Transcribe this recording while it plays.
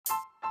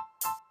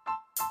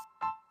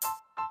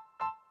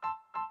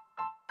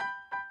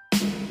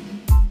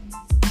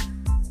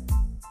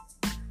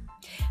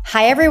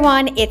Hi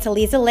everyone, it's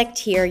Eliza Licht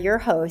here, your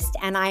host,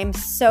 and I'm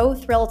so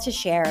thrilled to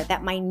share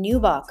that my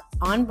new book,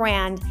 On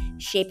Brand,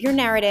 Shape Your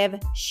Narrative,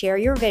 Share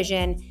Your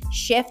Vision,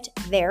 Shift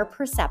Their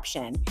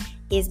Perception,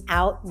 is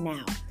out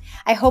now.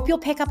 I hope you'll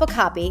pick up a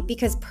copy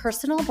because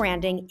personal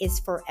branding is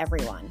for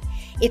everyone.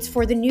 It's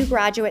for the new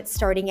graduate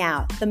starting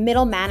out, the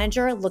middle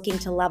manager looking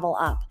to level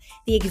up,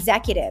 the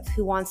executive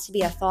who wants to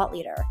be a thought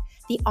leader,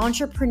 the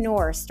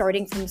entrepreneur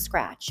starting from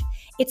scratch.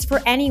 It's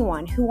for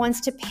anyone who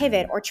wants to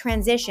pivot or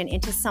transition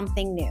into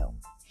something new.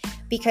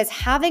 Because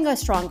having a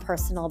strong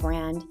personal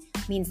brand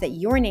means that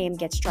your name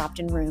gets dropped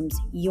in rooms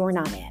you're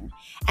not in,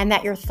 and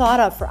that you're thought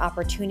of for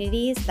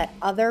opportunities that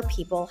other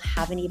people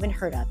haven't even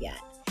heard of yet.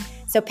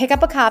 So pick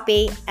up a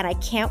copy, and I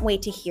can't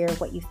wait to hear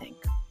what you think.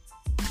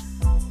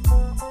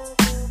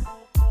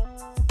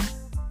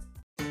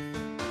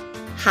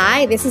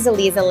 Hi, this is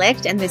Eliza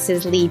Licht, and this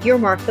is Leave Your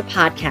Mark, the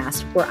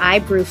podcast, where I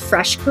brew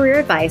fresh career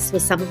advice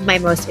with some of my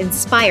most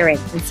inspiring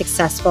and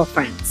successful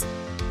friends.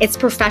 It's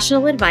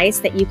professional advice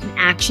that you can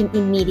action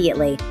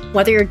immediately,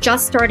 whether you're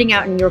just starting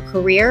out in your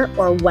career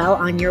or well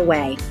on your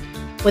way.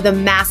 With a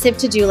massive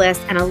to-do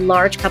list and a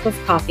large cup of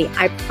coffee,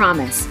 I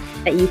promise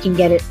that you can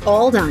get it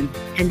all done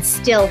and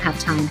still have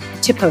time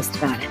to post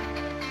about it.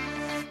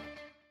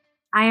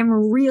 I am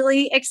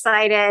really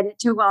excited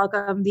to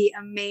welcome the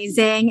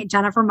amazing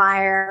Jennifer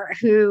Meyer,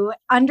 who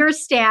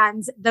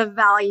understands the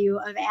value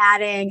of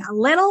adding a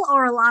little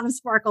or a lot of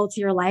sparkle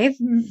to your life.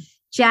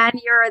 Jen,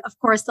 you're, of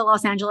course, the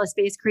Los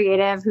Angeles-based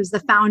creative who's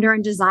the founder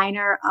and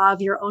designer of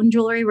your own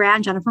jewelry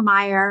brand, Jennifer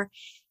Meyer,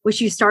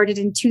 which you started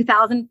in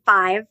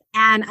 2005.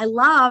 And I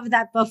love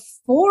that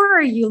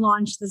before you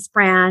launched this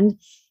brand,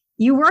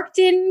 you worked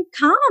in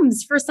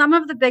comms for some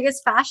of the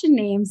biggest fashion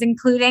names,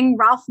 including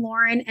Ralph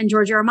Lauren and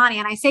Giorgio Armani.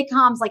 And I say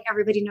comms like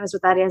everybody knows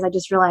what that is. I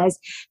just realized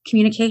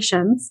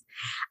communications.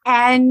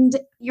 And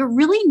you're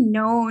really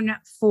known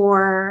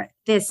for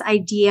this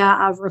idea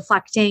of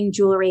reflecting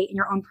jewelry in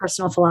your own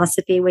personal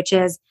philosophy, which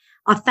is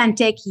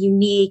authentic,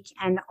 unique,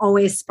 and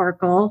always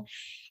sparkle.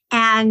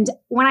 And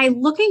when I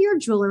look at your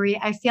jewelry,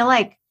 I feel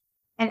like,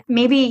 and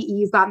maybe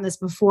you've gotten this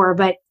before,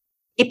 but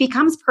it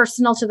becomes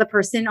personal to the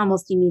person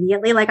almost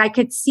immediately. Like I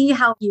could see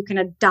how you can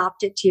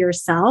adopt it to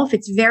yourself.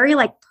 It's very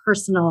like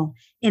personal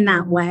in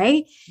that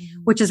way,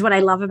 which is what I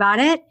love about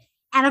it.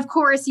 And of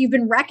course, you've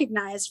been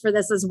recognized for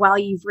this as well.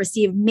 You've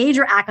received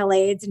major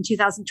accolades. In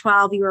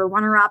 2012, you were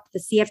runner-up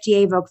the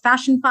CFDA Vogue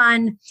Fashion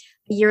Fund.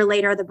 A year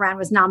later, the brand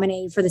was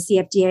nominated for the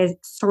CFDA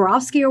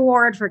Swarovski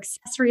Award for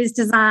accessories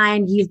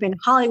design. You've been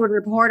Hollywood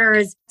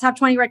Reporter's top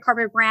 20 red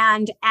carpet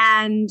brand.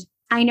 And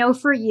I know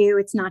for you,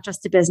 it's not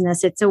just a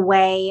business. It's a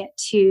way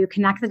to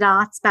connect the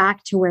dots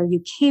back to where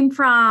you came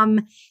from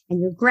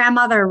and your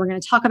grandmother. We're going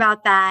to talk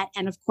about that.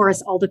 And of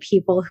course, all the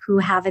people who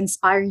have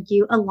inspired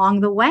you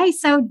along the way.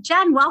 So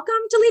Jen, welcome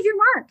to Leave Your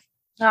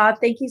Mark.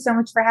 Thank you so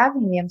much for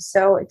having me. I'm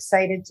so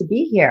excited to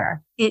be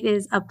here. It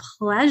is a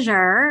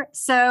pleasure.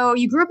 So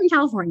you grew up in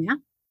California.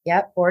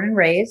 Yep, born and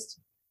raised.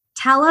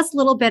 Tell us a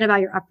little bit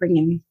about your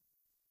upbringing.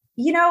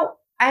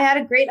 I had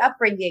a great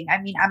upbringing.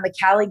 I mean, I'm a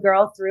Cali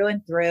girl through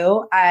and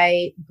through.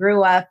 I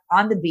grew up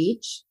on the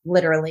beach,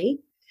 literally,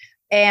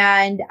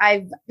 and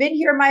I've been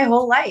here my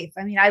whole life.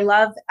 I mean, I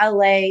love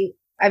LA.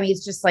 I mean,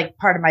 it's just like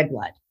part of my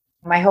blood.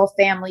 My whole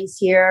family's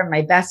here,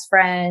 my best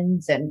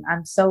friends, and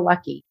I'm so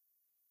lucky.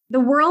 The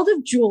world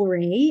of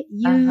jewelry,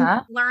 you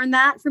learned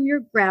that from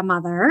your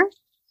grandmother.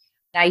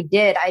 I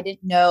did. I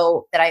didn't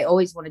know that I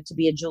always wanted to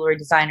be a jewelry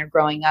designer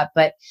growing up,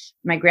 but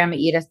my grandma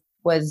Edith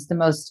was the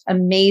most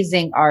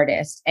amazing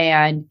artist.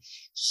 And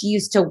she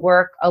used to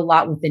work a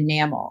lot with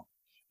enamel.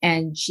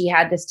 And she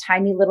had this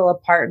tiny little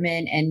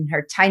apartment and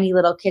her tiny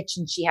little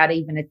kitchen. She had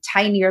even a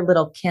tinier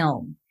little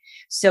kiln.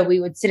 So we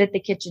would sit at the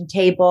kitchen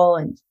table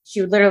and she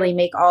would literally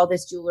make all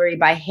this jewelry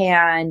by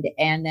hand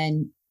and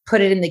then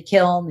put it in the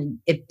kiln and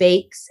it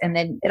bakes. And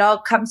then it all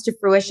comes to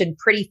fruition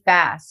pretty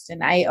fast.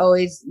 And I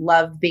always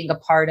loved being a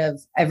part of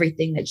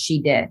everything that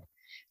she did.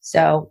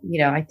 So,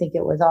 I think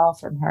it was all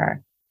from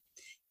her.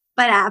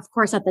 But of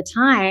course, at the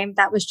time,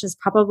 that was just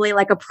probably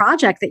like a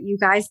project that you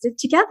guys did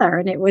together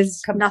and it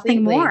was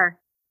nothing more.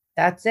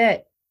 That's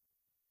it.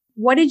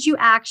 What did you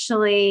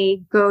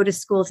actually go to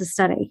school to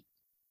study?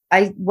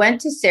 I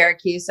went to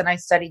Syracuse and I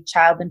studied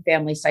child and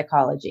family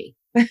psychology.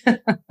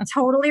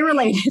 Totally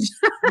related.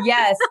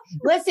 Yes.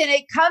 Listen,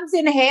 it comes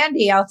in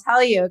handy. I'll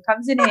tell you, it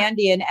comes in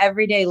handy in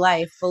everyday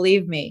life,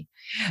 believe me.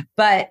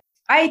 But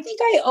I think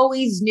I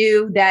always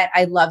knew that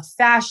I loved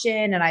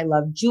fashion and I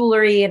loved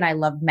jewelry and I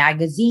loved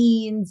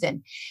magazines.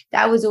 And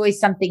that was always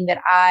something that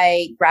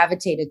I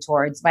gravitated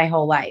towards my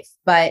whole life.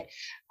 But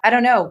I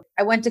don't know.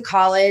 I went to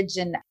college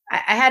and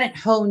I hadn't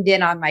honed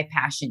in on my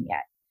passion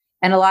yet.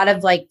 And a lot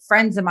of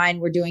friends of mine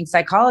were doing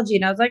psychology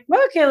and I was like,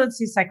 well, okay, let's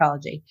do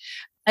psychology.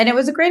 And it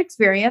was a great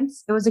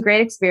experience.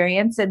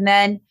 And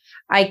then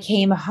I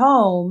came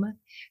home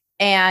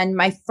and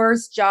my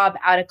first job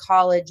out of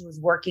college was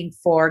working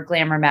for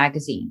Glamour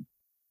magazine.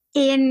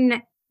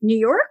 In New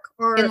York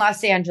or in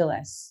Los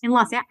Angeles? In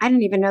Los Angeles. I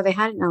didn't even know they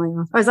had an LA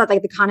office. Was that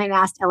like the Condé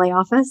Nast LA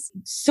office?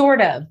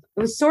 Sort of.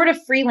 It was sort of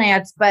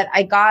freelance, but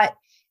I got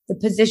the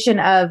position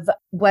of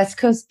West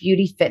Coast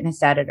beauty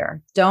fitness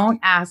editor. Don't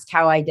ask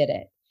how I did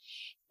it.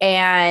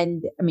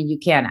 And I mean, you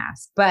can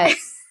ask, but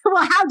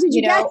well, how did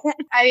you get it?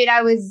 I mean,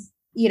 I was,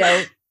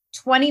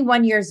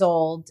 21 years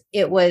old.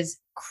 It was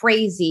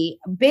crazy.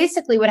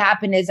 Basically, what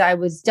happened is I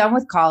was done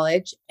with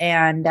college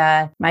and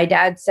my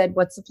dad said,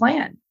 "What's the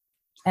plan?"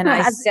 And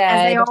I said,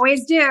 as they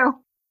always do.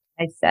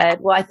 I said,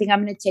 "Well, I think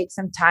I'm going to take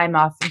some time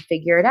off and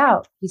figure it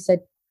out." He said,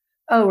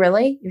 "Oh,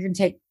 really? You're going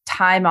to take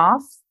time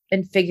off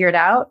and figure it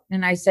out?"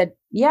 And I said,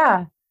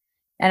 "Yeah."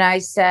 And I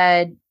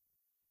said,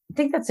 "I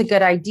think that's a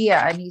good idea."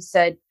 And he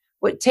said,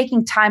 "What,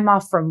 taking time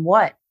off from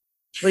what?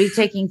 What are you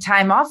taking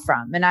time off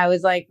from?" And I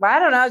was like, "Well, I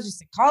don't know. I was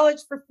just in college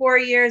for 4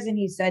 years." And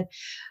he said,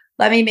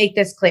 "Let me make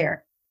this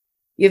clear.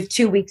 You have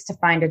 2 weeks to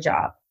find a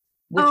job."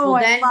 Which will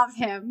then, I love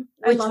him.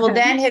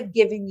 Then have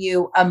given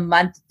you a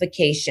month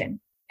vacation.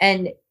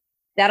 And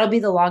that'll be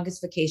the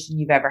longest vacation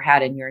you've ever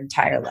had in your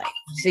entire life.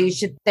 So you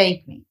should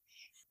thank me.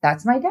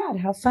 That's my dad.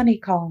 How funny,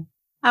 Colin.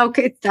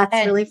 Okay,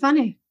 that's really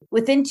funny.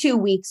 Within 2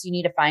 weeks, you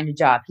need to find a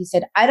job. He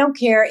said, "I don't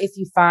care if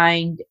you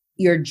find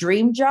your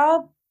dream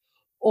job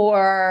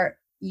or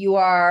you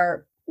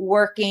are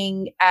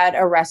working at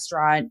a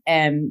restaurant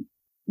and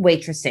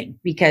waitressing,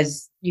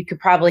 because you could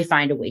probably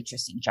find a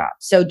waitressing job.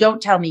 So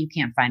don't tell me you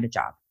can't find a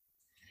job."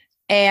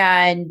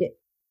 And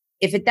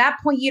if at that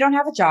point you don't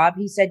have a job,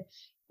 he said,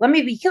 "Let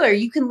me be clear.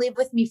 You can live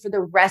with me for the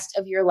rest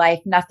of your life.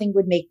 Nothing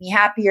would make me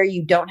happier.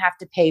 You don't have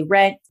to pay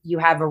rent. You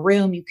have a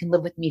room. You can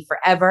live with me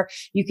forever.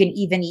 You can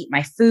even eat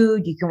my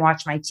food. You can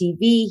watch my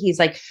TV." He's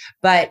like,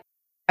 "But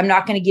I'm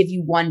not going to give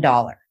you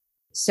 $1.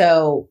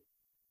 So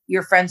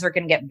your friends are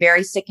going to get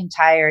very sick and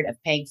tired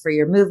of paying for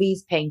your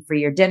movies, paying for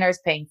your dinners,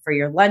 paying for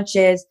your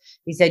lunches."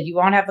 He said, "You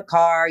won't have a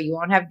car. You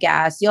won't have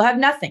gas. You'll have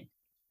nothing,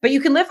 but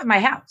you can live at my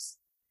house."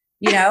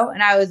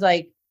 And I was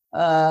like,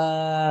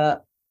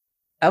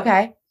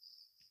 okay.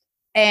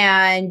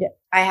 And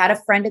I had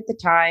a friend at the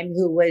time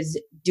who was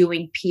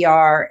doing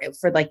PR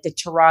for like the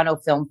Toronto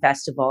Film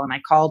Festival. And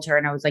I called her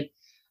and I was like,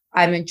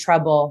 "I'm in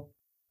trouble.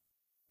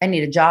 I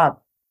need a job.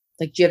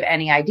 Like, do you have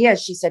any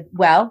ideas?" She said,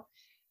 "Well,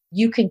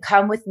 you can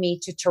come with me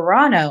to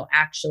Toronto.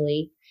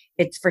 Actually,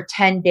 it's for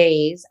 10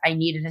 days. I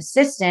need an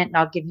assistant and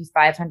I'll give you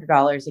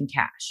 $500 in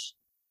cash."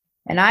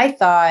 And I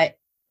thought,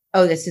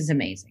 oh, this is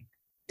amazing.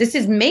 This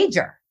is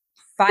major.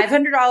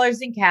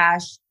 $500 in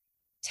cash,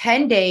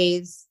 10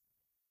 days,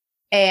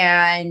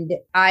 and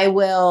I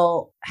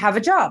will have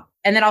a job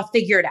and then I'll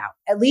figure it out.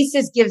 At least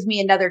this gives me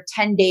another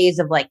 10 days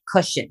of like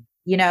cushion,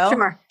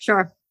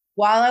 Sure.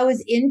 While I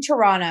was in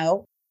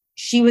Toronto,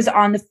 she was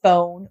on the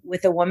phone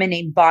with a woman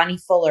named Bonnie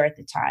Fuller at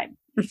the time.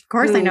 Of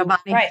course, I know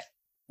Bonnie. Right.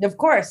 Of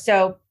course.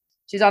 So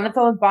she's on the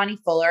phone with Bonnie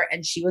Fuller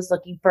and she was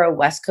looking for a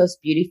West Coast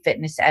beauty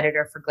fitness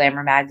editor for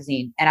Glamour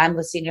magazine. And I'm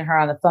listening to her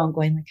on the phone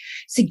going like,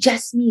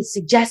 suggest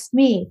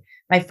me.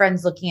 My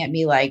friend's looking at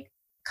me like,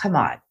 come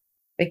on.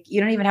 Like, you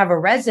don't even have a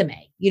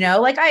resume,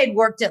 like I had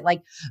worked at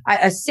like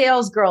a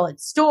sales girl at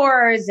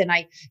stores and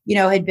I,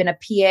 had been a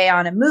PA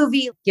on a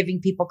movie, giving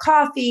people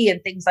coffee and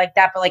things like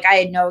that. But like, I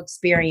had no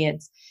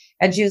experience.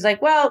 And she was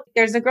like, "Well,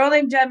 there's a girl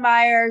named Jen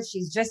Meyer.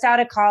 She's just out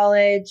of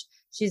college.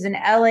 She's an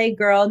LA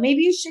girl.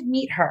 Maybe you should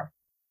meet her."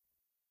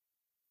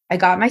 I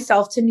got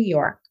myself to New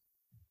York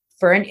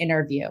for an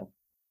interview.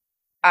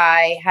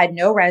 I had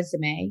no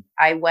resume.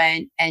 I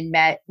went and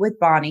met with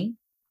Bonnie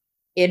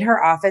in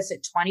her office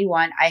at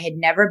 21. I had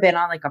never been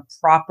on like a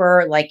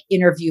proper like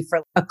interview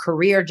for a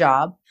career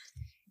job.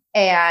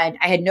 And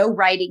I had no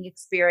writing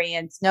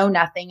experience, no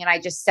nothing. And I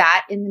just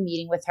sat in the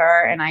meeting with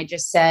her and I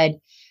just said,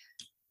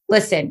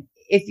 "Listen,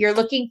 if you're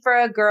looking for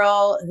a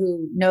girl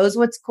who knows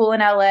what's cool in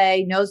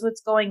LA, knows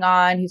what's going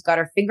on, who's got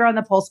her finger on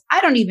the pulse," I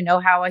don't even know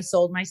how I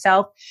sold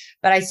myself,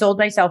 but I sold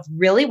myself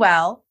really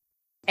well.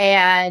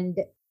 And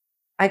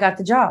I got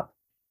the job.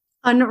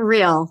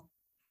 Unreal.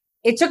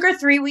 It took her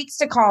 3 weeks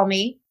to call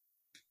me,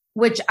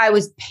 which I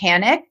was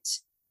panicked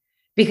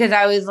because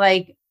I was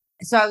like,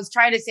 so I was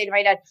trying to say to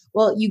my dad,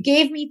 "Well, you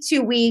gave me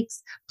 2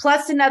 weeks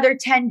plus another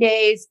 10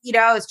 days.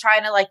 I was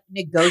trying to like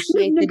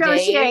negotiate the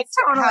days,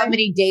 totally. How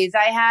many days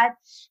I had.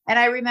 And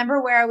I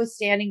remember where I was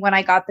standing when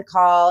I got the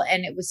call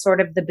and it was sort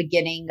of the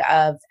beginning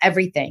of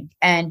everything.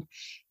 And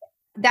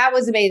that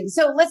was amazing.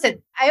 So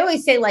listen, I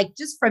always say like,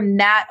 just from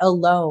that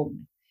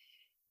alone,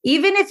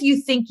 even if you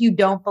think you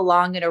don't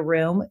belong in a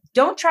room,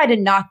 don't try to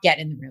not get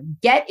in the room,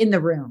 get in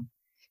the room.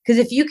 Because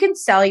if you can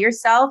sell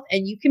yourself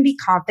and you can be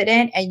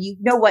confident and you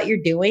know what you're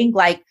doing,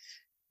 like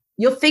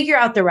you'll figure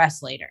out the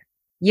rest later,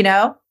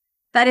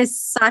 That is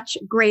such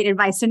great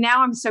advice. So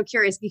now I'm so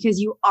curious because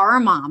you are a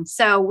mom.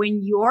 So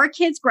when your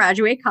kids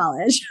graduate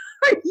college,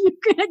 are you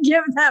going to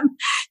give them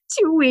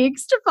 2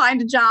 weeks to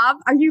find a job?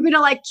 Are you going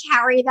to like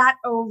carry that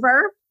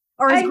over?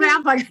 Or is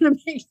grandpa going to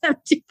make them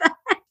do that?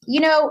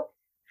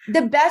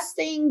 The best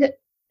thing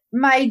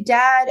my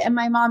dad and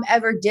my mom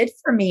ever did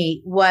for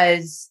me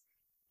was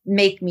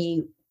make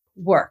me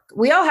work.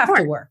 We all have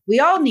to work. We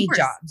all need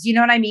jobs. You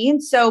know what I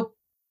mean? So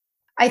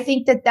I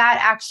think that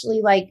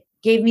actually like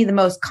gave me the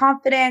most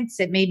confidence.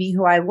 It made me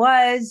who I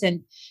was.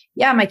 And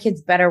yeah, my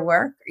kids better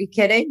work. Are you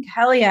kidding?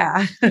 Hell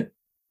yeah.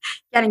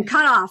 Getting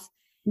cut off.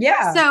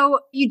 Yeah. So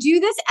you do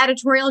this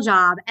editorial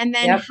job, and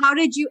then how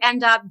did you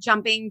end up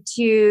jumping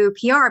to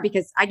PR?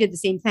 Because I did the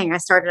same thing. I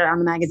started on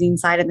the magazine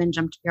side and then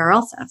jumped to PR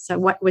also. So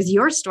what was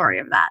your story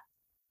of that?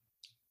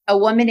 A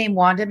woman named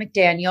Wanda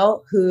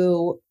McDaniel,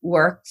 who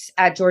worked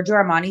at Giorgio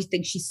Armani, I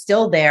think she's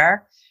still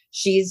there.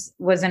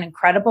 Was an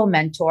incredible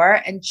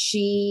mentor, and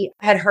she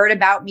had heard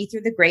about me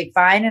through the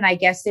grapevine. And I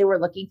guess they were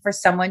looking for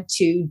someone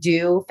to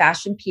do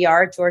fashion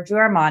PR at Giorgio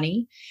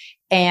Armani.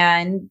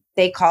 And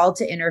they called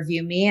to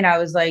interview me. And I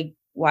was like,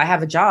 well, I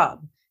have a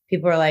job.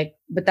 People are like,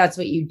 but that's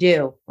what you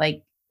do.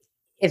 Like,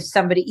 if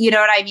somebody, you know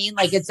what I mean?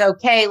 Like, it's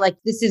okay. Like,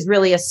 this is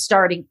really a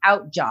starting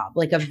out job,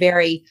 like a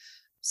very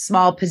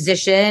small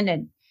position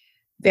and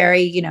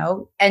very,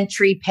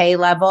 entry pay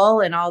level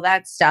and all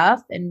that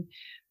stuff. And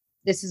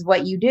this is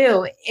what you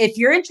do if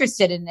you're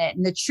interested in it.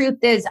 And the truth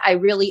is, I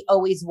really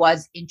always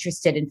was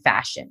interested in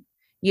fashion.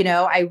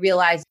 I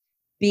realized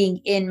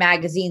being in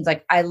magazines,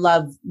 like I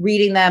love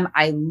reading them.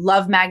 I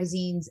love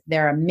magazines.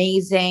 They're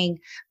amazing.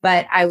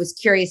 But I was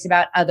curious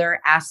about other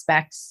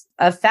aspects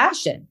of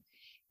fashion.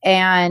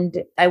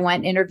 And I went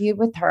and interviewed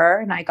with her,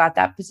 and I got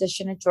that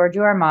position at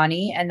Giorgio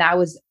Armani. And that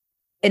was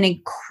an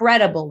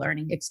incredible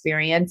learning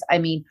experience. I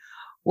mean,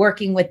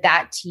 working with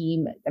that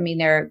team,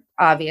 they're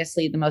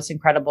obviously the most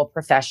incredible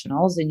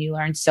professionals, and you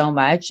learn so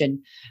much. And,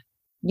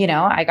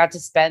 I got to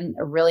spend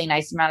a really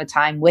nice amount of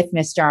time with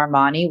Mr.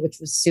 Armani, which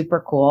was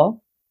super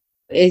cool.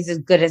 It's as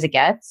good as it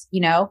gets,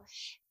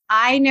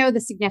 I know the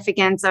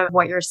significance of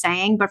what you're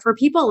saying, but for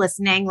people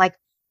listening, like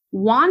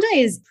Wanda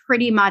is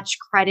pretty much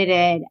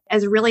credited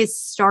as really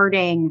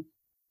starting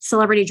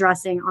celebrity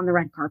dressing on the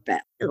red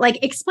carpet.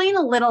 Like, explain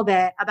a little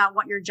bit about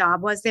what your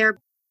job was there.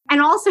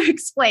 And also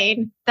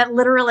explain that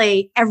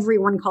literally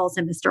everyone calls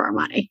him Mr.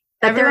 Armani.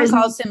 Everyone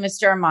calls him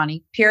Mr.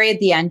 Armani, period.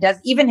 The end. Does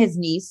even his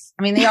niece.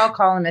 They all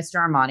call him Mr.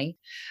 Armani.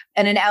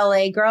 And an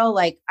LA girl,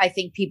 like, I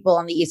think people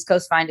on the East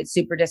Coast find it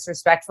super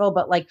disrespectful,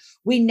 but like,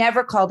 we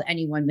never called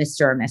anyone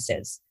Mr. or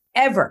Mrs.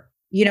 ever.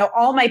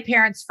 All my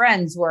parents'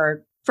 friends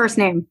were first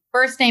name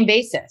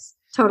basis.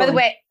 Totally. By the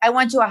way, I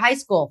went to a high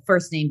school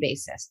first name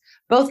basis.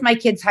 Both my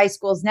kids' high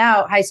schools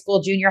now, high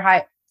school, junior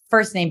high,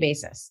 first name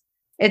basis.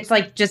 It's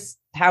like just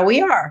how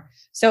we are.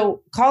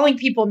 So calling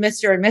people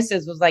Mr. and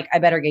Mrs. was like, I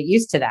better get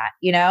used to that,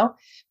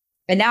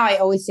 And now I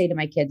always say to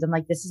my kids, I'm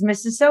like, this is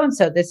Mrs.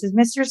 So-and-so. This is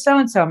Mr.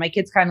 So-and-so. My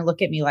kids kind of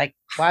look at me like,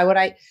 why would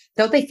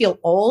don't they feel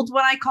old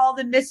when I call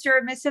them Mr.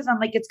 or Mrs.? I'm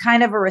like, it's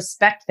kind of a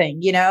respect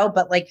thing,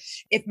 But like,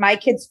 if my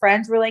kids'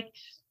 friends were like,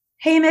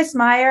 hey, Miss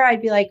Meyer,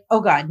 I'd be like,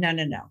 oh God, no.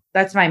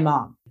 That's my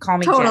mom. Call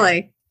me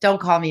totally. Jen.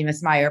 Don't call me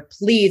Miss Meyer.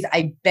 Please.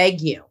 I beg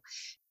you.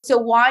 So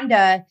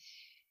Wanda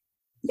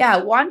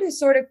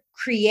sort of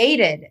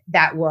created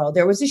that world.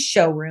 There was a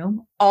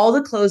showroom. All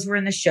the clothes were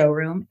in the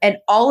showroom, and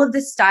all of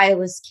the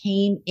stylists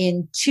came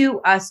in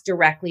to us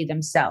directly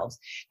themselves.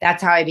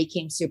 That's how I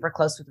became super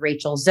close with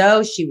Rachel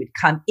Zoe. She would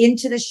come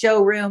into the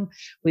showroom.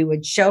 We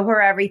would show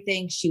her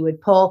everything. She would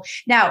pull.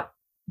 Now,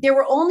 there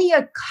were only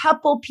a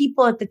couple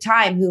people at the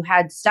time who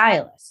had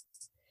stylists.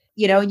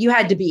 You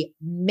had to be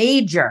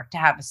major to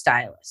have a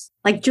stylist.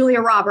 Like Julia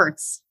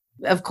Roberts.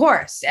 Of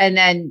course. And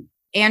then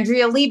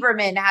Andrea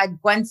Lieberman had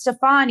Gwen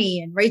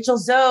Stefani, and Rachel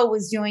Zoe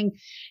was doing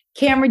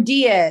Cameron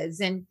Diaz.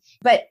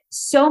 But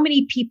so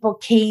many people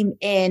came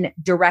in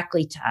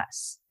directly to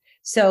us.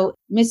 So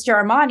Mr.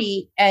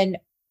 Armani and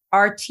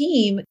our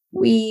team,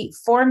 we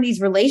formed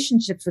these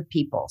relationships with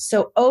people.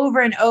 So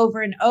over and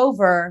over and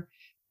over,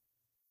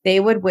 they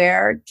would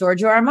wear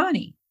Giorgio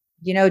Armani,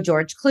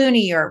 George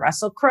Clooney or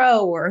Russell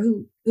Crowe or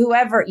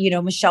whoever,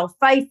 Michelle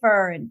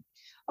Pfeiffer and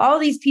all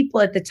these people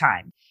at the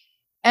time.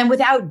 And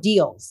without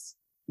deals.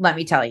 Let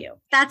me tell you.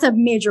 That's a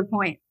major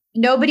point.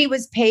 Nobody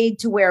was paid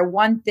to wear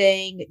one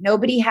thing.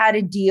 Nobody had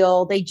a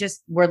deal. They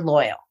just were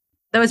loyal.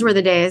 Those were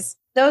the days.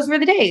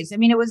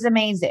 It was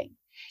amazing.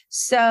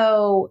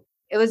 So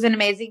it was an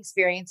amazing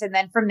experience. And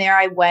then from there,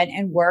 I went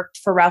and worked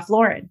for Ralph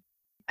Lauren.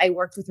 I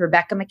worked with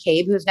Rebecca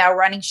McCabe, who's now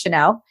running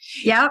Chanel.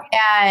 Yep.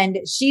 And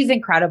she's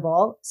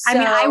incredible. So,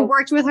 I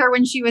worked with her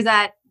when she was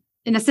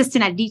an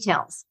assistant at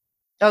Details.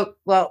 Oh,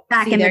 well,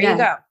 back in the day. There you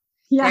go.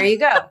 Yeah. There you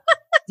go.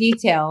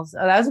 Details.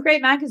 Oh, that was a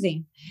great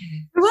magazine.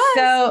 It was.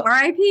 So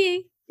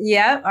R.I.P.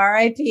 Yeah,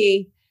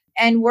 R.I.P.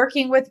 And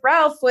working with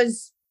Ralph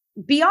was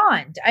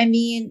beyond.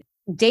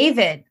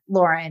 David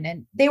Lauren,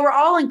 and they were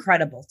all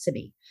incredible to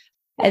me.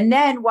 And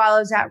then while I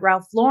was at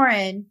Ralph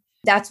Lauren,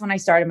 that's when I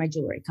started my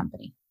jewelry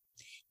company.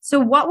 So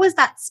what was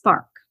that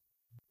spark?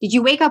 Did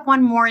you wake up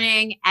one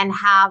morning and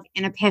have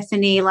an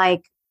epiphany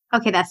like,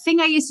 okay, that thing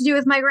I used to do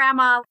with my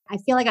grandma, I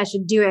feel like I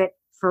should do it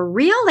for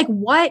real? Like,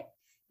 what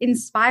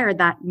inspired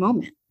that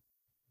moment?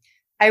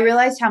 I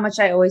realized how much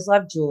I always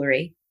loved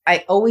jewelry.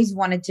 I always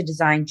wanted to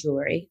design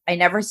jewelry. I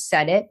never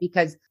said it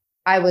because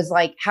I was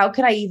like, how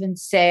could I even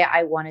say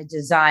I want to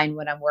design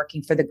when I'm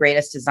working for the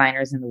greatest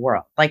designers in the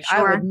world? Like,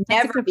 sure. I would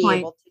never be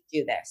able to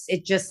do this.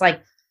 It just like,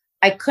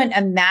 I couldn't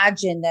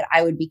imagine that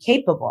I would be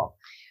capable.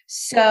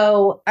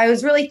 So I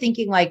was really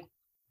thinking like,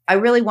 I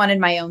really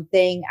wanted my own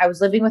thing. I was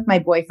living with my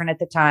boyfriend at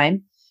the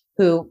time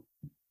who,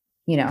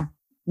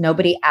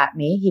 nobody at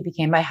me. He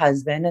became my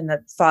husband and the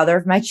father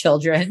of my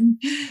children.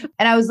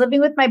 And I was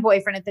living with my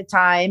boyfriend at the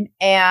time,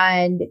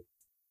 and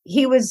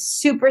he was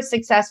super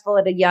successful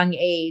at a young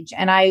age.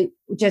 And I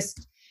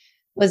just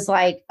was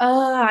like,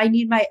 oh, I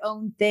need my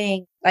own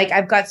thing. Like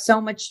I've got so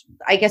much,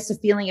 I guess, a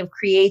feeling of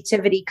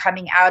creativity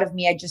coming out of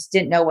me. I just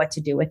didn't know what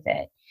to do with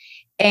it.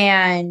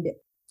 And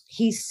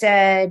he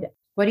said,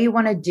 what do you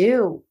want to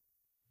do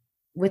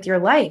with your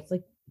life?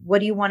 Like, what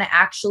do you want to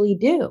actually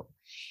do?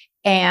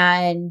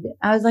 And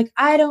I was like,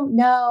 I don't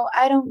know.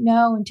 I don't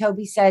know. And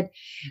Toby said,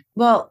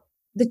 well,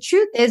 the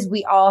truth is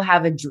we all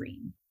have a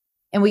dream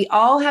and we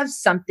all have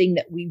something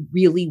that we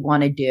really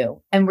want to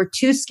do. And we're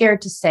too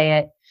scared to say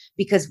it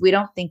because we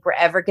don't think we're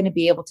ever going to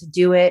be able to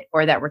do it,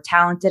 or that we're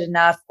talented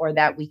enough, or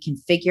that we can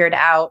figure it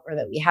out, or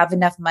that we have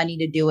enough money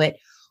to do it,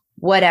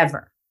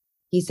 whatever.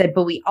 He said,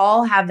 but we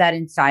all have that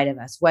inside of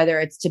us, whether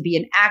it's to be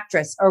an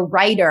actress, a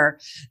writer,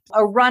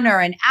 a runner,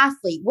 an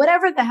athlete,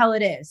 whatever the hell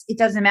it is. It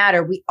doesn't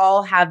matter. We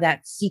all have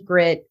that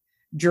secret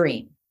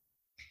dream.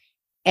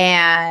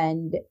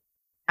 And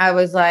I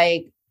was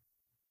like,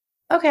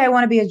 okay, I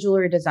want to be a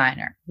jewelry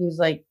designer. He was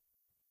like,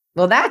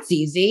 well, that's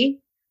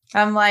easy.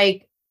 I'm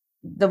like,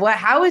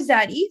 how is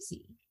that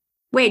easy?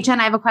 Wait, Jen,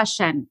 I have a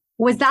question.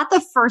 Was that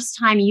the first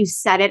time you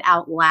said it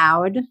out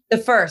loud? The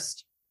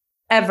first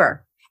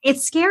ever.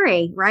 It's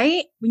scary,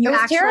 right? When you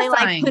actually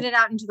terrifying. Like put it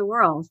out into the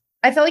world.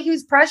 I felt like he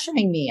was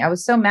pressuring me. I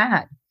was so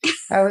mad.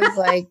 I was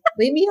like,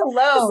 leave me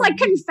alone. It's like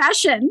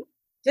confession.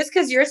 Just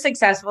because you're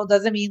successful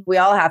doesn't mean we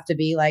all have to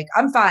be like,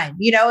 I'm fine,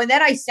 And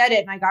then I said it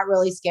and I got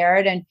really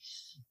scared. And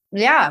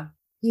yeah,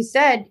 he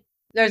said,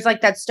 there's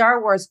like that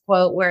Star Wars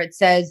quote where it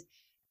says,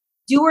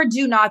 do or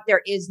do not,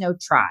 there is no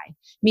try.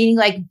 Meaning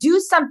like do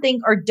something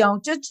or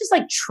don't, just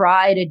like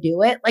try to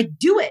do it. Like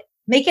do it,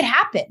 make it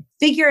happen,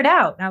 figure it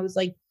out. And I was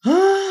like,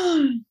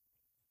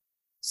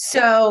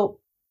 so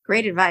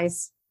great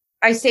advice.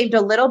 I saved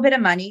a little bit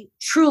of money,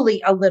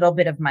 truly a little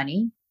bit of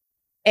money.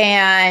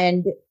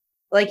 And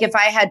like if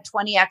I had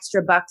 20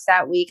 extra bucks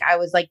that week, I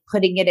was like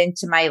putting it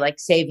into my like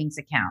savings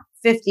account,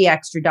 50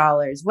 extra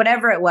dollars,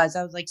 whatever it was.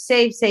 I was like,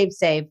 save,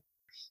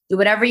 do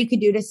whatever you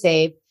could do to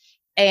save.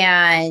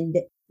 And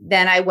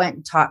then I went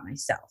and taught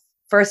myself.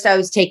 First, I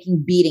was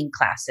taking beading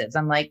classes.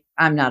 I'm like,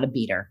 I'm not a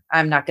beater.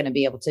 I'm not going to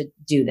be able to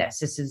do this.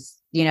 This is,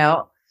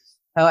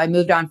 Oh, I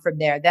moved on from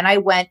there. Then I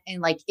went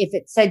and like, if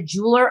it said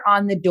jeweler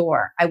on the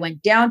door, I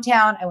went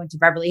downtown, I went to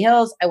Beverly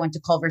Hills, I went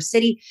to Culver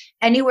City,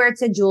 anywhere it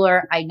said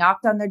jeweler, I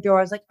knocked on their door.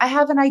 I was like, I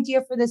have an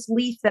idea for this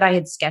leaf that I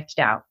had sketched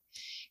out.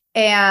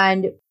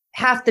 And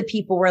half the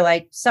people were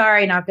like,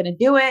 sorry, not going to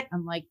do it.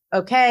 I'm like,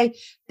 okay.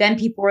 Then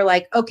people were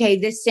like, okay,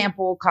 this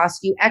sample will cost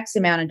you X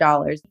amount of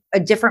dollars. A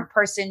different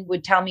person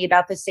would tell me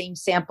about the same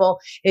sample.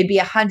 It'd be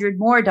 $100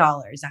 more,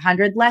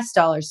 $100 less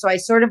dollars. So I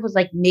sort of was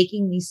like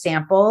making these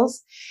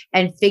samples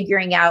and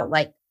figuring out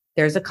like,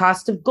 there's a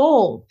cost of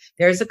gold.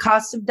 There's a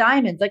cost of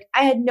diamonds. Like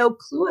I had no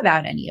clue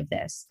about any of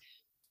this.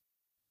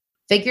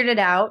 Figured it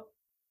out,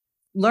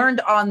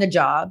 learned on the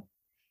job.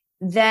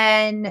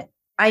 Then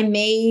I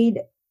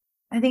made,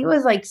 I think it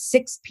was like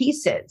 6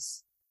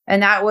 pieces.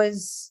 And that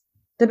was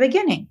the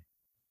beginning.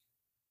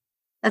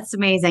 That's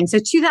amazing. So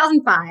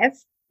 2005,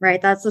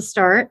 right? That's the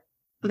start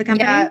of the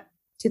company? Yeah,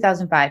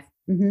 2005.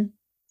 Mm-hmm.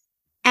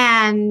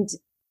 And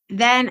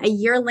then a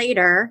year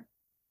later,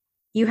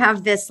 you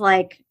have this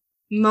like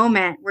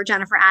moment where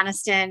Jennifer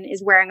Aniston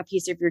is wearing a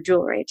piece of your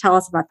jewelry. Tell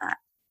us about that.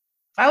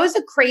 That was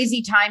a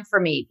crazy time for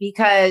me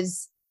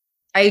because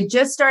I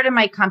just started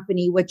my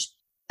company, which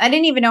I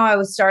didn't even know I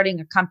was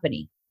starting a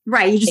company.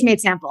 Right. You just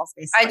made samples,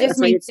 basically. I just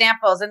made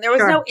samples and there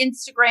was no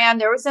Instagram.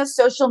 There was no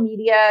social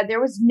media.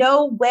 There was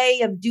no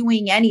way of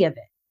doing any of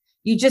it.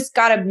 You just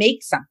got to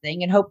make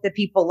something and hope that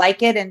people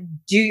like it and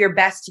do your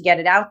best to get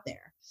it out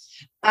there.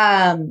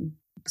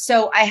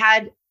 So I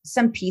had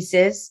some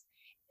pieces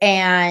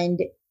and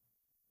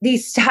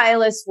these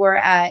stylists were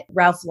at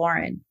Ralph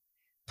Lauren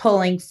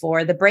pulling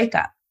for the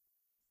breakup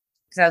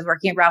because I was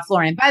working at Ralph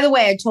Lauren. By the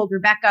way, I told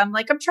Rebecca, I'm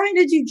like, I'm trying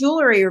to do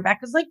jewelry.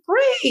 Rebecca's like,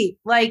 great.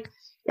 Like,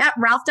 yeah,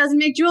 Ralph doesn't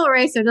make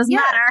jewelry, so it doesn't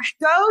matter.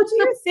 Go do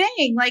your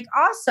thing. Like,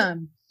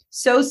 awesome.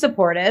 So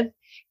supportive.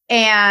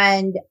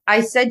 And I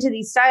said to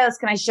these stylists,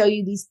 can I show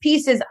you these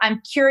pieces? I'm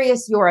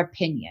curious your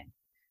opinion.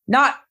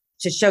 Not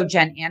to show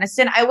Jen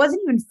Aniston. I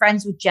wasn't even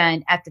friends with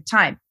Jen at the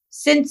time.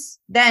 Since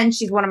then,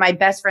 she's one of my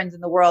best friends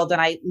in the world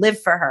and I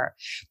live for her.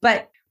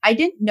 But I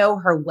didn't know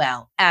her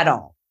well at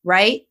all,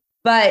 right?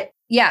 But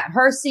yeah,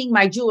 her seeing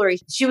my jewelry,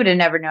 she would have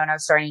never known I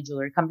was starting a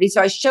jewelry company.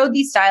 So I showed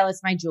these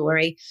stylists my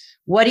jewelry.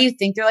 What do you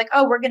think? They're like,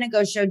 oh, we're going to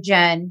go show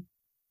Jen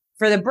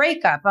for the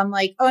breakup. I'm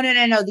like, oh,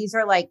 no. These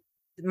are like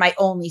my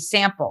only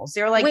samples.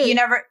 They were like, you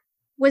never.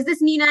 Was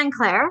this Nina and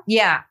Claire?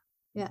 Yeah.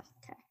 Yeah.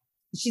 Okay.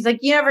 She's like,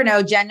 you never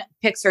know. Jen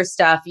picks her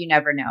stuff. You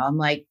never know. I'm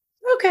like,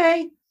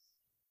 okay.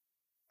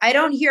 I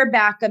don't hear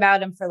back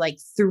about him for like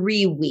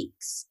 3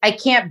 weeks. I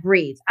can't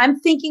breathe. I'm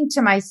thinking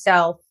to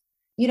myself,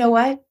 you know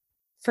what?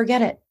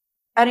 Forget it.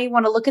 I don't even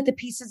want to look at the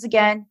pieces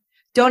again.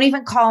 Don't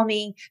even call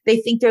me. They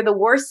think they're the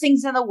worst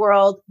things in the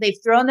world. They've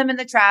thrown them in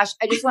the trash.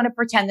 I just want to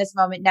pretend this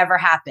moment never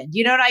happened.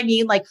 You know what I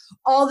mean? Like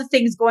all the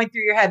things going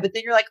through your head, but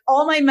then you're like,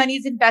 all my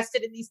money's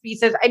invested in these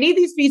pieces. I need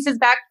these pieces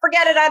back.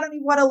 Forget it. I don't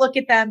even want to look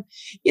at them.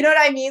 You know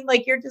what I mean?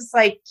 Like you're just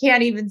like,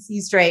 can't even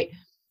see straight.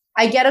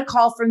 I get a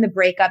call from the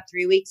breakup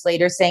 3 weeks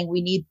later saying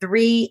we need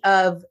 3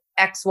 of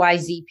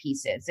XYZ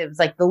pieces. It was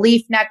like the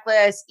leaf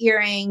necklace,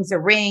 earrings, a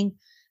ring.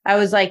 I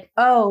was like,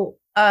 oh,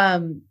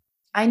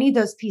 I need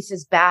those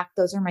pieces back.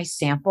 Those are my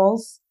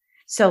samples.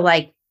 So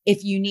like,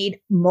 if you need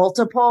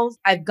multiples,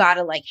 I've got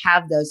to like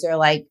have those. They're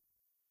like,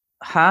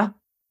 huh?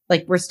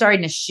 Like we're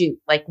starting to shoot.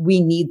 Like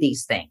we need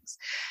these things.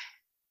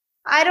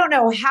 I don't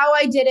know how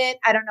I did it.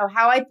 I don't know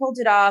how I pulled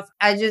it off.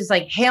 I just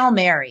like Hail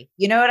Mary.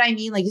 You know what I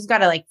mean? Like you just got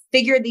to like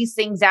figure these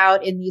things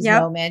out in these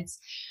moments.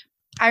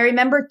 I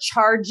remember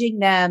charging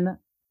them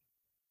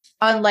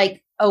on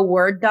like a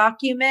Word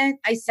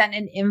document. I sent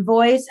an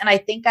invoice and I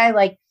think I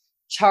like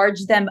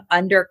charged them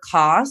under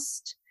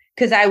cost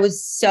because I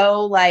was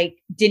so like,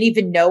 didn't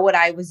even know what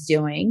I was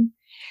doing.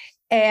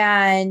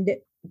 And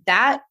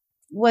that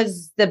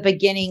was the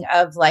beginning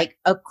of like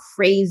a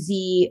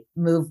crazy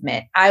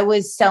movement. I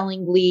was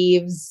selling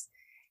leaves.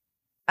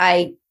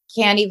 I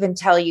can't even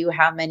tell you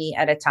how many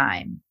at a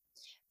time.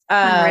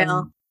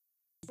 Unreal.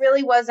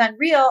 Really was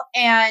unreal.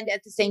 And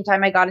at the same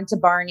time, I got into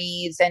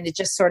Barney's and it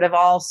just sort of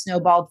all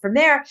snowballed from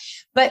there.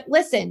 But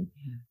listen,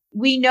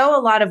 we know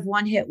a lot of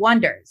one-hit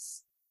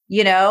wonders,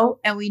 you know,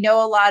 and we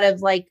know a lot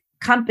of like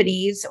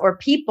companies or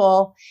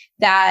people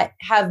that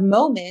have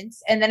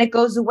moments and then it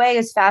goes away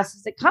as fast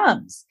as it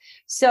comes.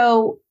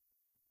 So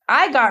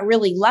I got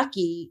really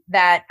lucky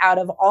that out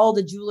of all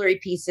the jewelry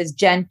pieces,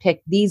 Jen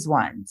picked these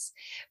ones,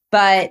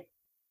 but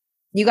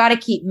you got to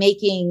keep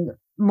making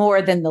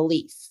more than the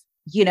leaf,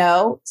 you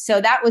know?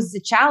 So that was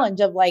the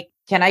challenge of like,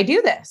 can I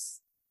do this?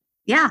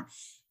 Yeah.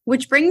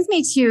 Which brings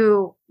me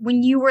to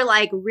when you were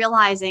like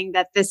realizing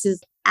that this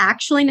is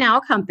actually now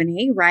a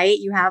company, right?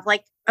 You have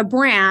like a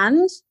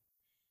brand.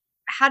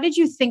 How did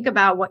you think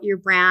about what your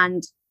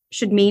brand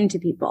should mean to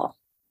people?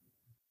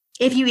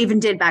 If you even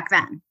did back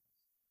then.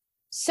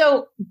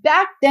 So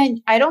back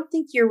then, I don't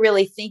think you're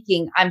really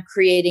thinking I'm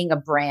creating a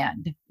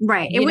brand.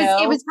 Right. It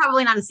was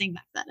probably not a thing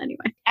back then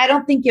anyway. I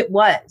don't think it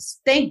was.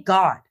 Thank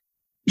God.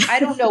 I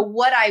don't know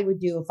what I would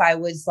do if I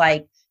was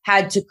like,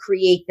 had to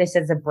create this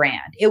as a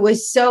brand. It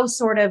was so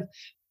sort of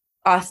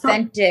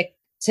authentic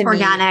to me.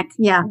 Organic.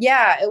 Yeah.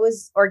 Yeah. It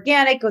was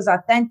organic. It was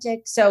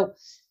authentic. So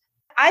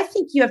I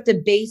think you have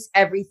to base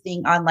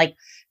everything on like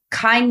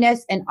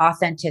kindness and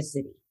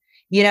authenticity,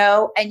 you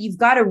know, and you've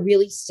got to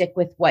really stick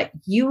with what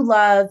you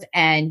love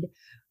and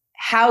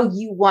how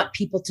you want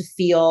people to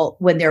feel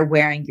when they're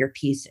wearing your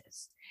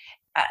pieces.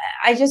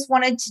 I just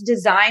wanted to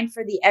design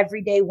for the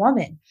everyday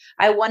woman.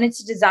 I wanted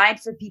to design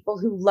for people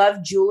who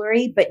love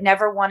jewelry, but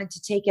never wanted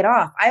to take it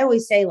off. I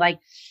always say like,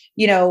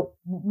 you know,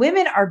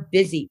 women are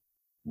busy.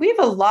 We have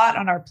a lot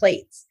on our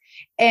plates.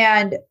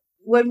 And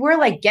when we're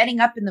like getting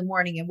up in the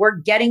morning and we're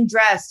getting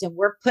dressed and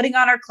we're putting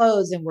on our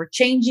clothes and we're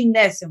changing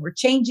this and we're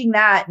changing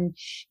that. And,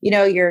 you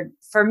know,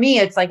 for me,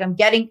 it's like, I'm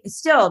getting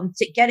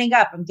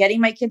up, I'm getting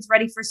my kids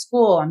ready for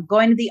school. I'm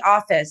going to the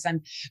office.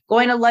 I'm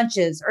going to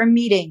lunches or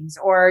meetings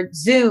or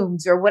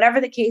Zooms or whatever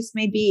the case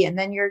may be. And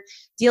then you're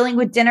dealing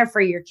with dinner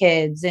for your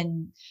kids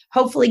and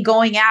hopefully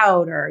going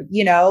out or,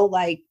 you know,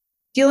 like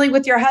dealing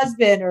with your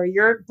husband or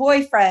your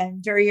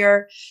boyfriend or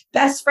your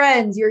best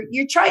friends.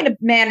 You're trying to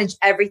manage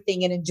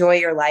everything and enjoy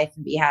your life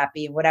and be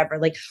happy and whatever.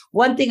 Like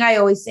one thing I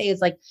always say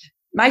is like,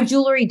 my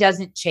jewelry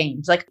doesn't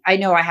change. Like I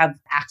know I have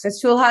access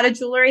to a lot of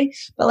jewelry,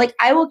 but like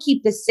I will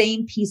keep the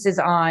same pieces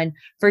on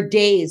for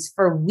days,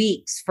 for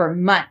weeks, for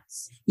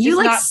months. You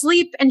like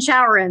sleep and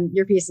shower in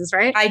your pieces,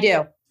 right? I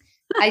do.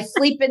 I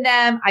sleep in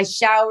them. I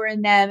shower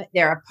in them.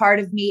 They're a part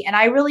of me. And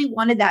I really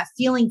wanted that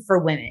feeling for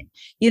women.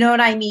 You know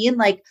what I mean?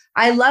 Like,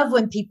 I love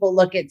when people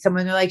look at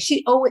someone, they're like,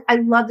 I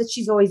love that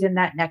she's always in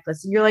that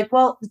necklace. And you're like,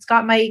 well, it's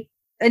got my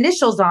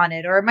initials on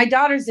it or my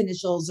daughter's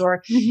initials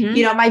or,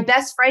 you know, my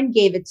best friend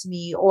gave it to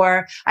me.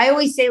 Or I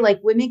always say like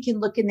women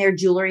can look in their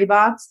jewelry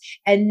box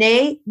and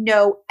they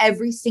know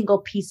every single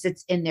piece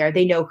that's in there.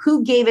 They know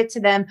who gave it to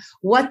them,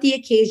 what the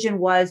occasion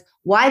was,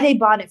 why they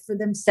bought it for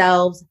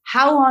themselves,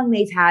 how long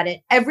they've had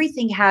it.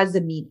 Everything has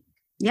a meaning.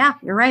 Yeah,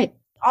 you're right.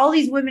 All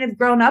these women have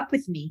grown up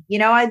with me. You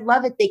know, I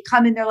love it. They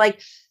come and they're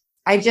like,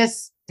 I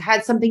just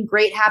had something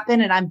great happen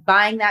and I'm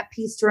buying that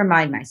piece to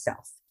remind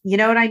myself. You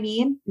know what I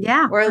mean?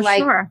 Yeah. Or like,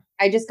 sure.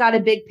 I just got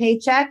a big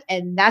paycheck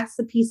and that's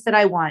the piece that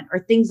I want or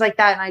things like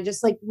that. And I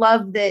just like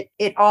love that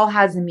it all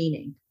has a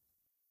meaning.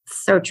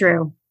 So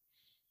true.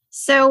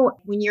 So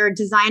when you're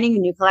designing a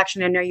new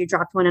collection, I know you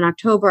dropped one in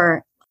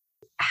October.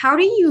 How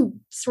do you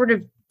sort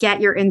of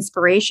get your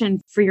inspiration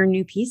for your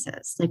new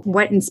pieces? Like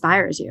what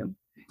inspires you?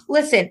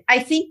 Listen, I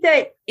think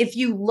that if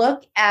you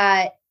look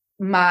at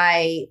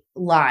my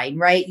line,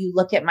 right? You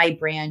look at my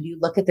brand, you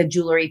look at the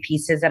jewelry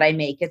pieces that I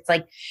make. It's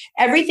like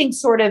everything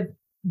sort of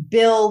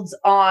builds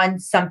on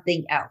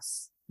something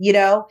else.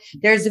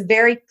 There's a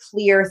very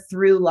clear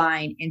through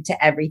line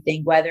into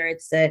everything, whether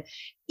it's the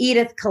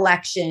Edith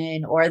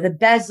collection or the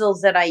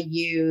bezels that I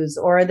use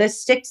or the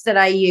sticks that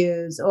I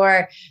use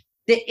or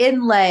the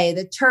inlay,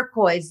 the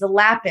turquoise, the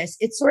lapis.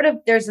 It's sort of,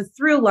 there's a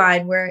through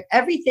line where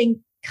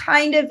everything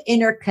kind of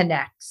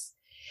interconnects.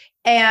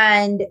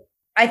 And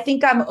I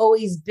think I'm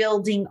always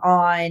building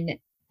on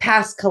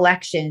past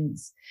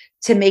collections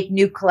to make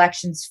new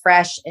collections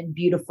fresh and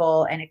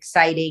beautiful and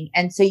exciting.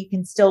 And so you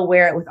can still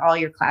wear it with all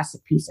your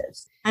classic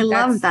pieces. I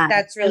love that.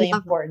 That's really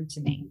important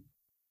to me.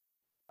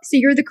 So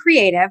you're the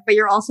creative, but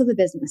you're also the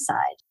business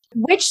side.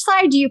 Which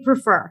side do you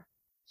prefer?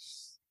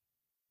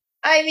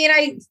 I mean,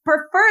 I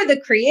prefer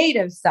the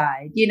creative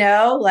side,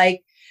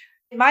 like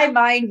my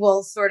mind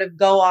will sort of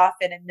go off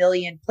in a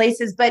million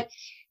places, but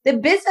the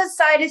business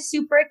side is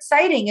super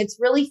exciting. It's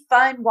really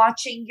fun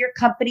watching your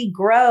company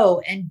grow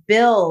and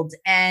build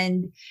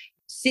and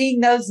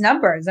seeing those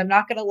numbers. I'm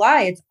not going to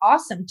lie. It's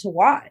awesome to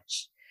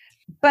watch,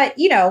 but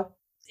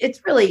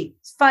it's really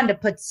fun to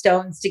put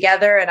stones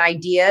together and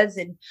ideas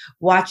and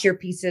watch your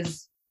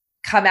pieces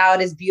come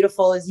out as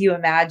beautiful as you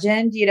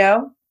imagined,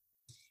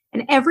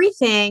 And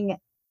everything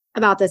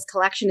about this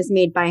collection is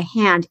made by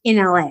hand in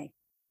LA.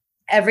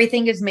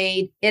 Everything is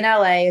made in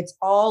LA. It's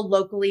all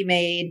locally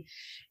made.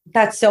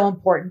 That's so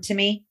important to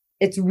me.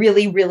 It's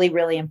really, really,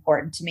 really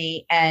important to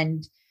me.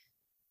 And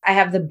I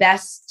have the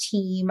best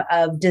team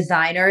of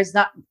designers.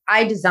 Not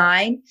I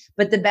design,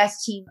 but the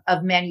best team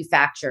of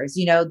manufacturers.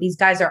 These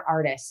guys are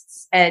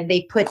artists and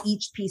they put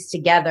each piece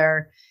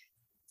together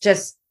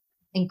just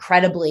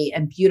incredibly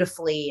and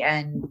beautifully.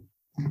 And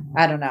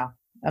I don't know.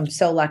 I'm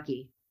so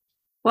lucky.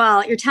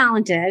 Well, you're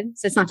talented.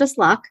 So it's not just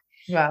luck.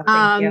 Well,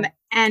 thank you.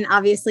 And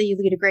obviously you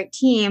lead a great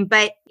team.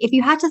 But if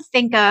you had to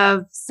think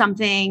of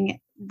something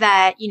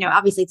that,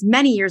 obviously it's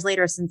many years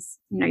later since,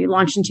 you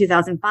launched in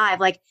 2005,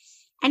 like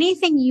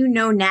anything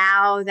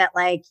now that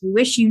like you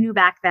wish you knew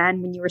back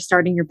then when you were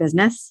starting your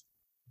business?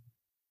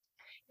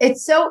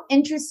 It's so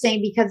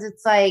interesting because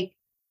it's like,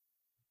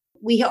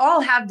 we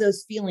all have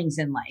those feelings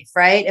in life,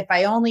 right? If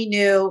I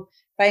knew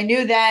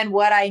then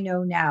what I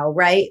know now,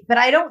 right? But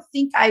I don't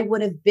think I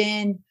would have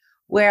been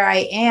where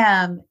I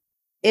am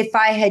if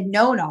I had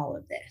known all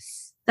of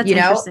this. That's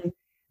interesting.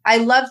 I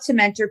love to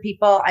mentor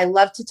people. I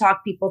love to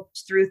talk people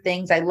through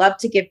things. I love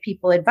to give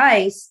people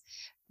advice.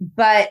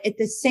 But at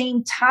the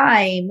same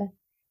time,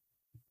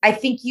 I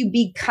think you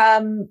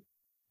become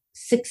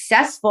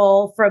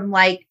successful from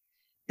like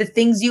the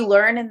things you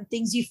learn and the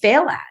things you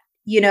fail at,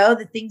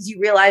 the things you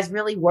realize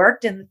really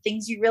worked and the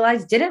things you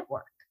realize didn't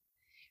work.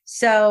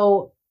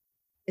 So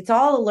it's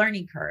all a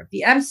learning curve.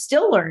 I'm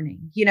still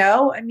learning,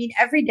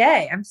 every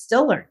day I'm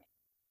still learning.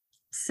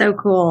 So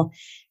cool.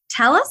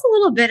 Tell us a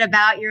little bit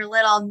about your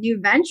little new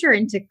venture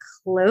into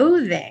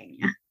clothing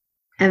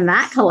and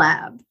that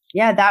collab.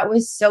 Yeah, that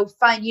was so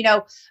fun.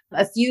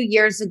 A few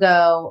years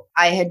ago,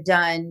 I had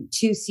done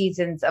 2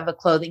 seasons of a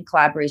clothing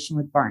collaboration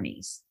with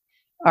Barney's.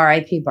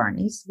 R.I.P.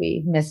 Barney's.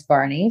 We miss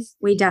Barney's.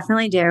 We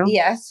definitely do.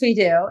 Yes, we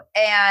do.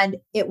 And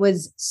it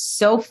was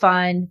so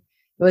fun.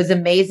 It was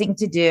amazing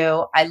to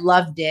do. I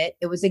loved it.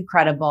 It was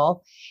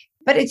incredible.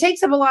 But it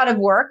takes up a lot of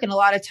work and a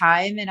lot of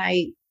time. And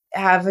I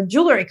have a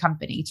jewelry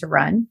company to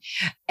run.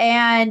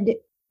 And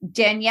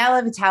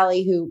Daniela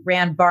Vitale, who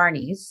ran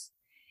Barney's,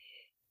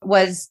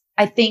 was,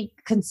 I think,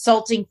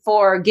 consulting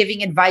for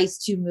giving advice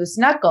to Moose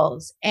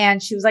Knuckles.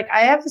 And she was like,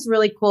 I have this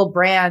really cool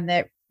brand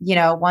that,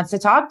 wants to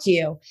talk to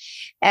you.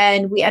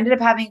 And we ended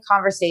up having a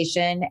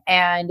conversation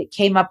and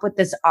came up with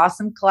this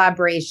awesome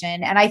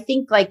collaboration. And I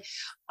think like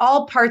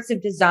all parts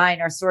of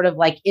design are sort of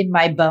like in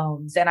my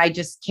bones and I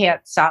just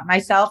can't stop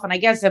myself. And I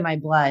guess in my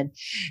blood.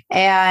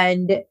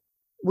 And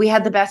we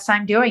had the best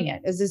time doing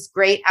it. It was this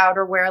great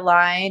outerwear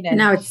line. And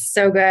no, it's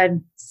so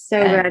good.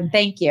 So good.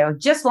 Thank you. It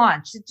just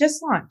launched.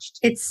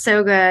 It's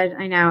so good.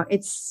 I know.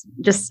 It's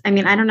just, I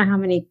don't know how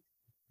many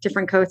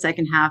different coats I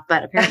can have,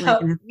 but apparently I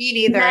can have. Me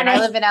neither. And I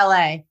live in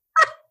LA.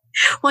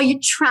 Well, you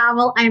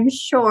travel, I'm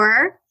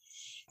sure.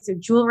 So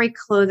jewelry,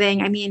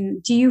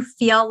 clothing. Do you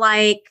feel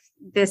like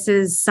this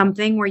is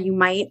something where you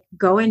might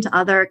go into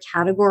other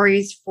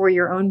categories for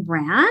your own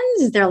brand?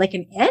 Is there like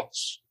an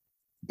itch?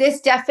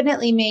 This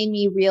definitely made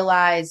me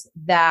realize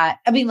that,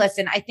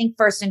 listen, I think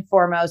first and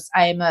foremost,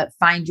 I am a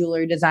fine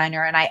jewelry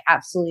designer and I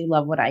absolutely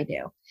love what I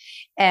do.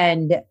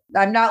 And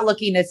I'm not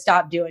looking to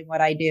stop doing what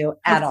I do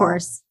at all.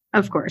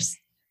 Of course.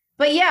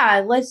 But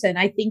yeah, listen,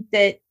 I think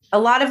that a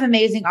lot of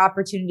amazing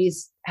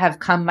opportunities have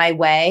come my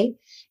way.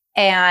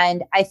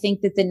 And I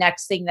think that the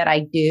next thing that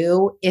I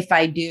do, if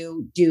I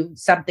do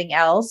something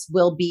else,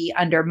 will be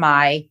under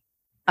my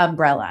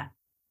umbrella.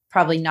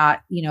 Probably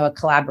not, a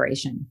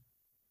collaboration.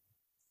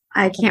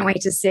 I can't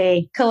wait to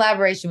see.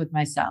 Collaboration with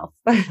myself.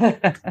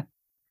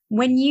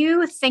 When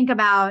you think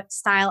about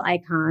style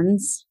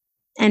icons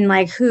and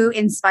like who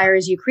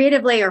inspires you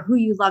creatively or who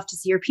you love to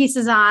see your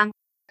pieces on,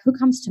 who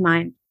comes to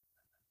mind?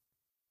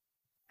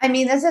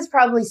 This is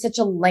probably such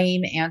a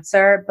lame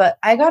answer, but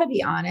I got to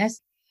be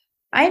honest.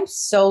 I am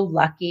so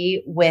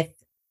lucky with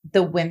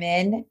the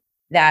women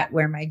that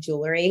wear my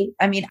jewelry.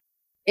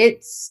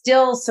 it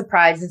still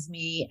surprises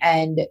me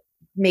and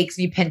makes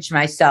me pinch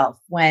myself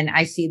when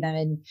I see them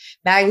in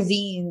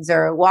magazines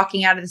or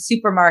walking out of the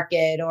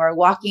supermarket or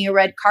walking a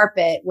red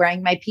carpet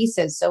wearing my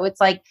pieces. So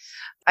it's like,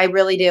 I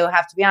really do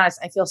have to be honest.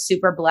 I feel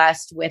super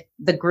blessed with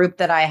the group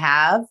that I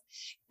have.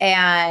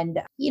 And,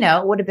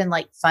 it would have been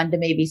like fun to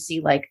maybe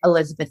see like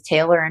Elizabeth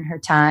Taylor in her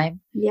time.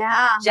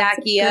 Yeah.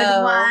 Jackie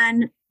O,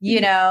 one.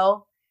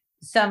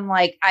 Some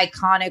like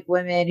iconic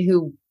women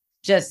who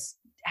just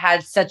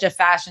had such a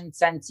fashion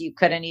sense. You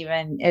couldn't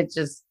even, it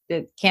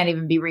can't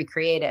even be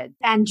recreated.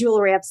 And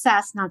jewelry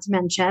obsessed, not to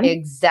mention.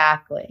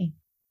 Exactly.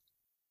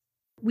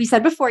 We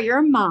said before you're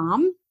a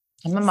mom.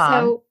 I'm a mom.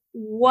 So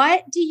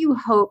what do you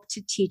hope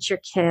to teach your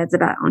kids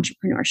about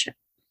entrepreneurship?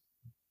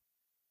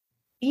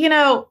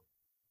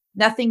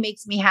 Nothing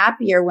makes me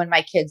happier when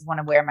my kids want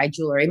to wear my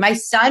jewelry. My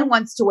son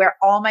wants to wear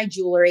all my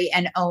jewelry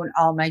and own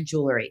all my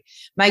jewelry.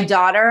 My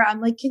daughter,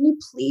 I'm like, can you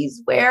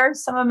please wear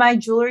some of my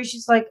jewelry?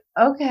 She's like,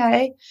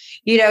 okay.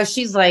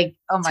 She's like,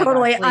 oh my God.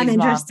 Totally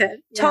uninterested.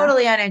 Yeah.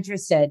 Totally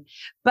uninterested.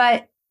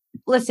 But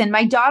listen,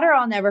 my daughter,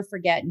 I'll never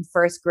forget, in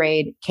first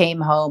grade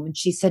came home and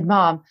she said,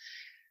 Mom,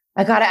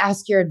 I got to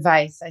ask your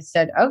advice. I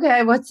said,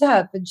 okay, what's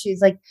up? And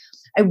she's like,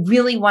 I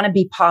really want to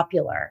be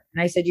popular.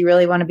 And I said, you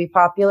really want to be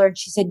popular? And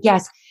she said,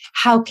 yes.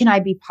 How can I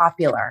be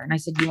popular? And I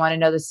said, you want to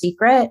know the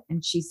secret?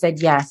 And she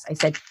said, yes. I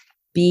said,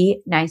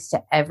 be nice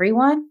to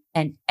everyone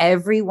and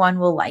everyone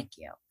will like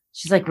you.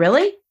 She's like,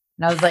 really?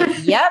 And I was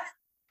like, yep,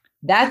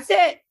 that's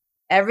it.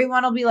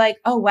 Everyone will be like,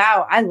 oh,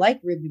 wow, I like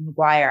Ruby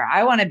McGuire.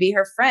 I want to be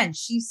her friend.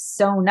 She's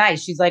so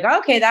nice. She's like,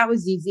 okay, that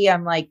was easy.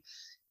 I'm like,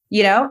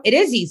 it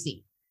is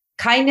easy.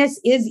 Kindness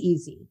is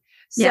easy.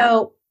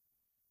 So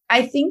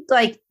I think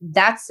like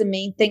that's the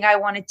main thing I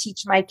want to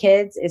teach my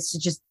kids is to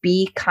just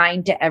be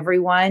kind to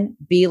everyone,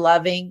 be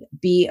loving,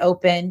 be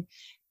open,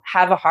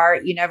 have a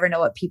heart. You never know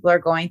what people are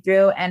going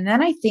through. And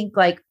then I think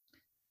like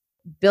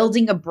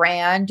building a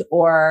brand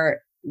or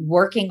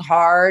working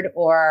hard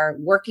or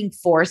working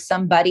for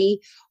somebody,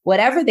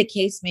 whatever the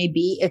case may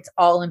be, it's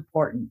all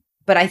important.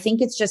 But I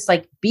think it's just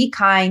like be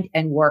kind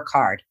and work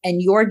hard.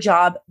 And your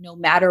job, no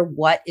matter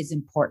what, is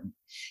important.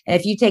 And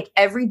if you take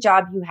every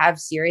job you have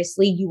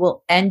seriously, you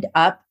will end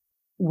up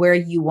where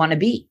you want to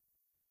be.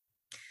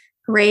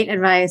 Great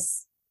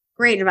advice.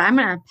 Great advice. I'm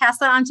going to pass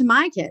that on to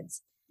my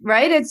kids.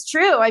 Right? It's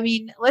true. I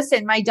mean,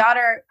 listen, my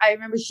daughter, I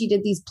remember she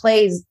did these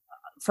plays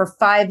for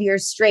 5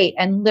 years straight.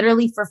 And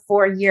literally for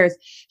 4 years,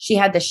 she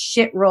had the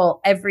shit role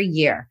every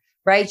year,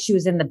 right? She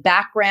was in the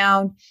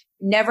background,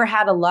 never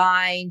had a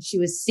line. She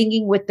was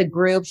singing with the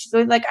group. She's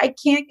always like, I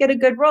can't get a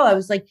good role. I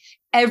was like,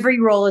 every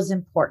role is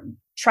important.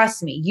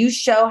 Trust me, you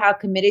show how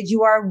committed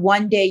you are.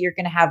 One day you're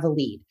going to have a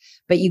lead,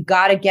 but you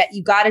got to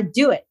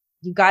do it.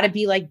 You got to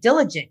be like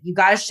diligent. You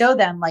got to show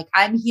them like,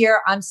 I'm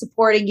here. I'm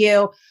supporting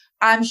you.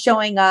 I'm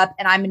showing up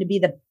and I'm going to be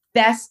the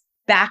best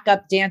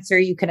backup dancer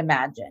you can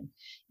imagine,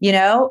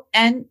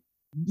 and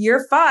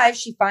year 5,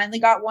 she finally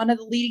got one of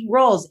the leading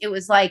roles. It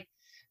was like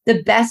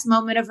the best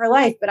moment of her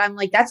life. But I'm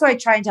like, that's why I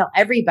try and tell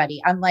everybody.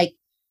 I'm like,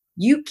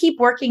 you keep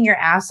working your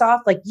ass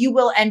off. Like you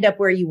will end up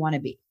where you want to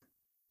be.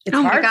 It's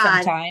hard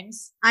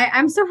sometimes.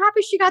 I'm so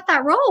happy she got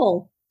that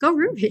role. Go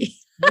Ruby.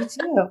 Me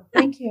too.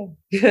 Thank you.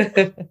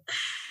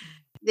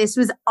 This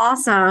was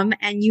awesome.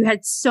 And you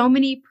had so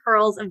many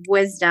pearls of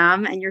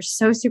wisdom and you're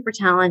so super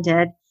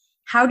talented.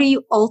 How do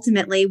you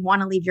ultimately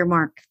want to leave your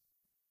mark?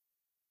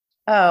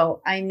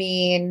 Oh, I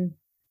mean,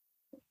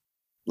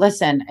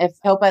 listen, I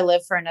hope I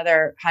live for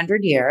another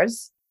 100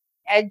 years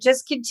and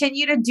just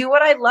continue to do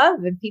what I love.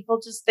 And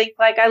people just think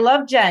like, I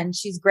love Jen.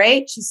 She's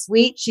great. She's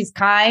sweet. She's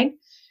kind.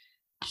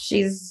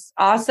 She's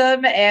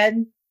awesome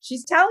and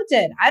she's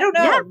talented. I don't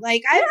know. I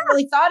haven't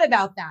really thought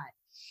about that.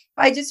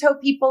 I just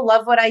hope people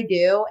love what I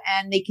do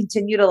and they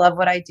continue to love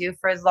what I do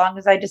for as long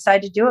as I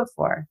decide to do it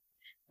for.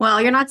 Well,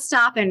 you're not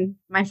stopping,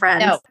 my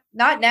friends. No,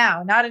 not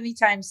now. Not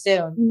anytime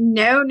soon.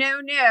 No.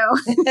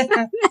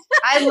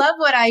 I love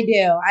what I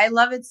do. I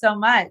love it so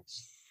much.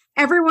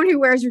 Everyone who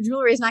wears your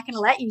jewelry is not going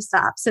to let you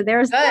stop. So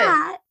there's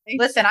that.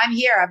 Listen, I'm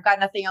here. I've got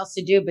nothing else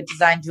to do but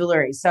design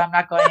jewelry. So I'm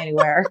not going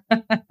anywhere.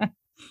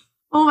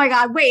 Oh my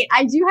God. Wait,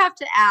 I do have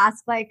to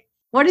ask,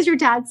 what does your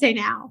dad say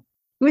now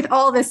with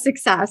all this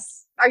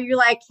success? Are you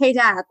like, hey,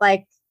 Dad,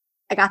 I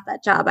got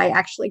that job. I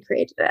actually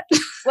created it.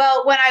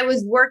 Well, when I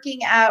was working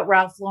at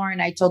Ralph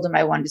Lauren, I told him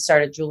I wanted to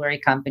start a jewelry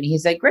company.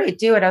 He's like, great,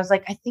 do it. I was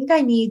like, I think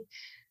I need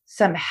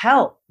some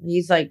help.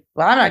 He's like,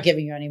 well, I'm not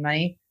giving you any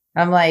money.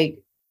 I'm like,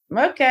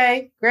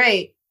 okay,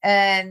 great.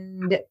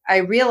 And I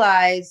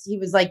realized he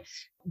was like,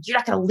 you're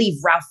not going to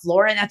leave Ralph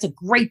Lauren. That's a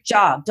great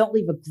job. Don't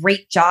leave a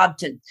great job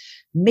to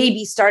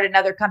maybe start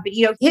another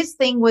company. His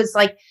thing was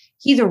like,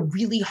 he's a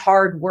really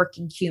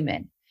hardworking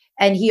human.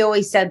 And he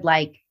always said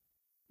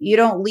you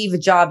don't leave a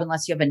job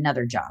unless you have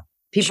another job.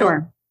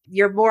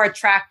 You're more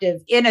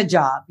attractive in a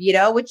job,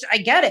 which I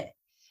get it.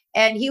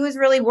 And he was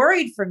really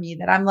worried for me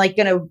that I'm going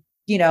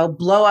to,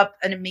 blow up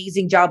an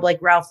amazing job like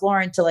Ralph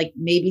Lauren to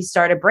maybe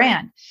start a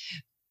brand.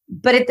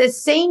 But at the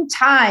same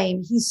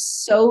time,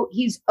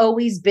 he's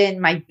always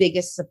been my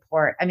biggest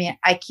support. I mean,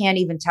 I can't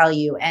even tell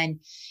you. And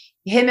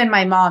him and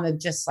my mom have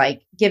just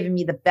like given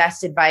me the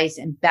best advice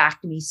and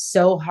backed me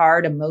so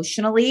hard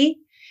emotionally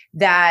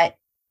that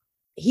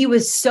he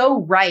was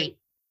so right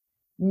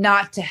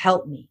not to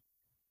help me.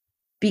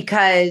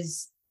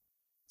 Because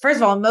first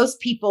of all,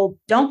 most people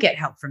don't get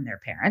help from their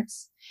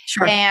parents.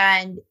 Sure.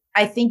 And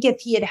I think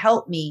if he had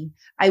helped me,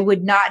 I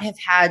would not have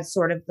had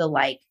sort of the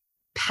like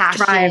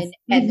passion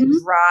and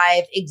the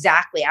drive.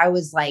 Exactly. I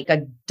was like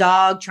a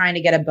dog trying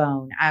to get a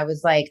bone. I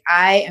was like,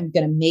 I am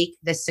going to make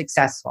this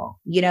successful,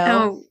 you know?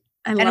 Oh,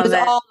 I and love it was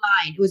it. all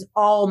mine. It was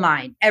all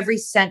mine. Every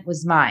cent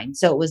was mine.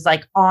 So it was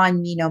like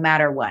on me no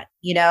matter what,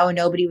 you know,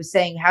 nobody was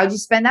saying, how'd you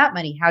spend that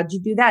money? How'd you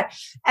do that?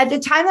 At the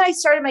time that I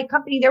started my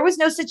company, there was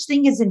no such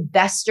thing as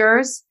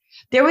investors.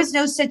 There was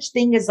no such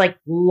thing as like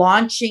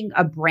launching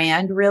a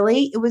brand,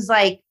 really. It was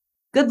like,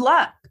 good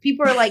luck.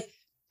 People are like,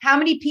 how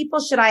many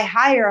people should I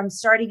hire? I'm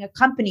starting a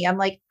company. I'm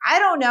like, I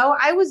don't know.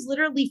 I was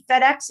literally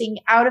FedExing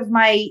out of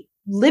my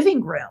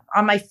living room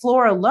on my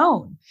floor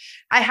alone.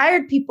 I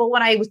hired people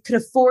when I could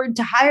afford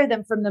to hire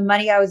them from the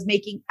money I was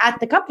making at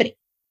the company.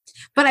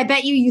 But I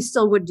bet you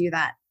still would do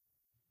that.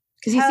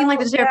 Because you seem like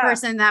the type of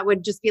person that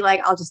would just be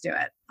like, I'll just do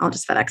it. I'll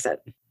just FedEx it.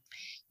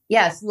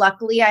 Yes.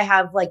 Luckily, I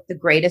have like the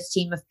greatest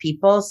team of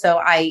people. So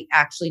I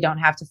actually don't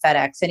have to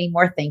FedEx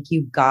anymore. Thank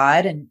you,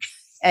 God. And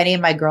any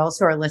of my girls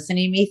who are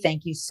listening to me,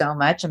 thank you so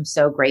much. I'm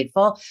so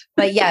grateful.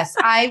 But yes,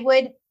 I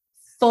would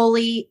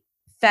fully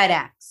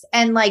FedEx.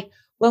 And like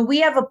when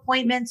we have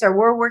appointments or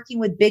we're working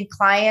with big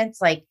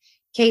clients, like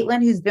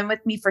Caitlin, who's been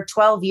with me for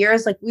 12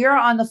 years, like we are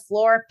on the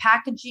floor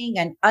packaging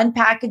and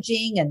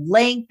unpackaging and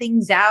laying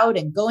things out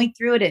and going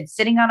through it and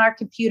sitting on our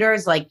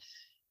computers. Like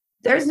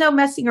there's no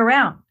messing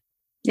around.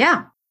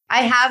 Yeah.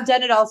 I have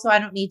done it all, so I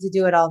don't need to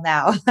do it all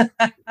now.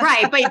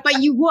 Right.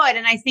 But you would.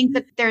 And I think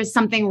that there's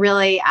something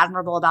really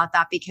admirable about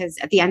that, because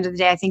at the end of the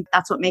day, I think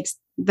that's what makes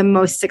the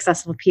most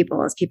successful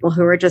people is people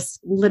who are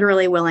just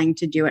literally willing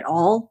to do it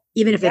all,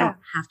 even if they don't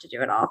have to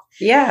do it all.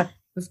 Yeah,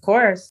 of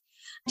course.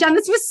 Jen,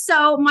 this was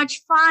so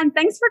much fun.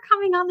 Thanks for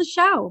coming on the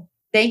show.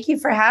 Thank you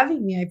for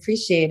having me. I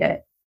appreciate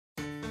it.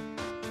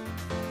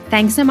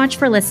 Thanks so much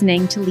for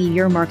listening to Leave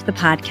Your Mark, the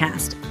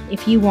podcast.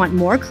 If you want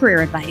more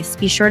career advice,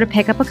 be sure to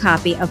pick up a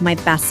copy of my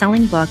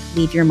best-selling book,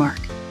 Leave Your Mark.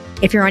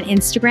 If you're on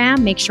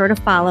Instagram, make sure to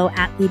follow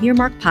at Leave Your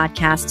Mark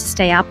Podcast to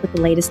stay up with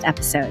the latest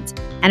episodes.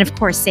 And of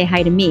course, say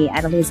hi to me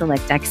at Aliza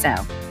Licht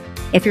XO.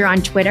 If you're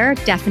on Twitter,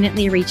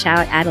 definitely reach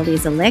out at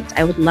Aliza Licht.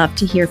 I would love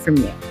to hear from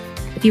you.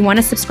 If you want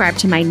to subscribe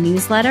to my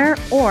newsletter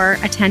or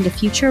attend a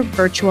future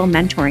virtual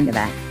mentoring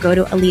event, go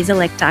to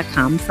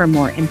alizalicht.com for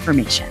more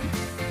information.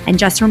 And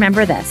just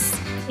remember this,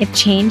 if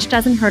change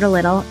doesn't hurt a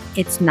little,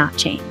 it's not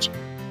change.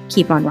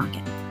 Keep on rocking.